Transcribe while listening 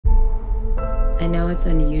I know it's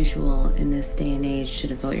unusual in this day and age to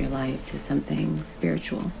devote your life to something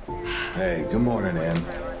spiritual. Hey, good morning, Ann.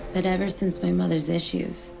 But ever since my mother's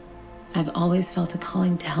issues, I've always felt a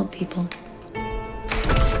calling to help people.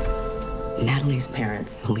 Natalie's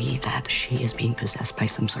parents believe that she is being possessed by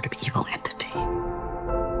some sort of evil entity.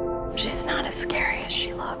 She's not as scary as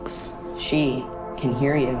she looks. She can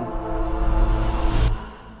hear you.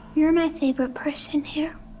 You're my favorite person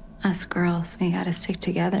here. Us girls, we gotta stick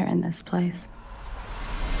together in this place.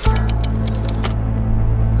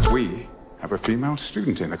 We have a female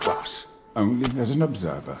student in the class, only as an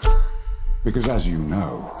observer. Because as you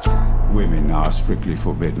know, women are strictly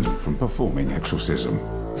forbidden from performing exorcism.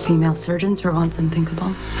 Female surgeons were once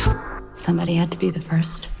unthinkable. Somebody had to be the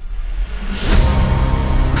first.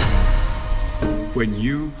 When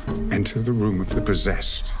you enter the room of the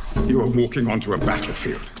possessed, you are walking onto a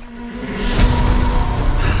battlefield.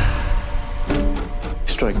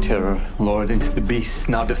 Strike terror, Lord, into the beast,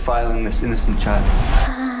 now defiling this innocent child.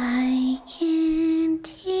 I can't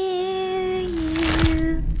hear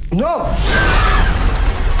you. No!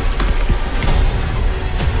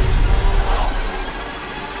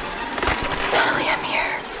 Natalie, I'm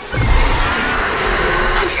here.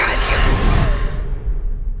 I'm here with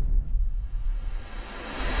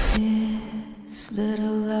you. This little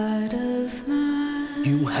light of mine.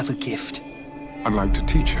 You have a gift. I'd like to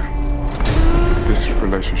teach her. This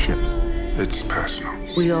relationship, it's personal.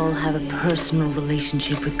 We all have a personal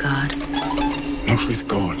relationship with God. Not with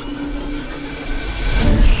God.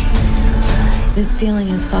 This feeling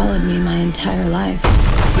has followed me my entire life.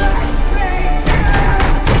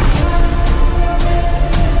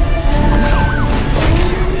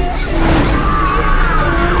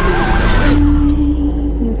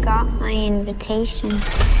 You got my invitation.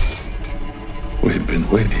 We've been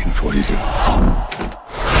waiting for you.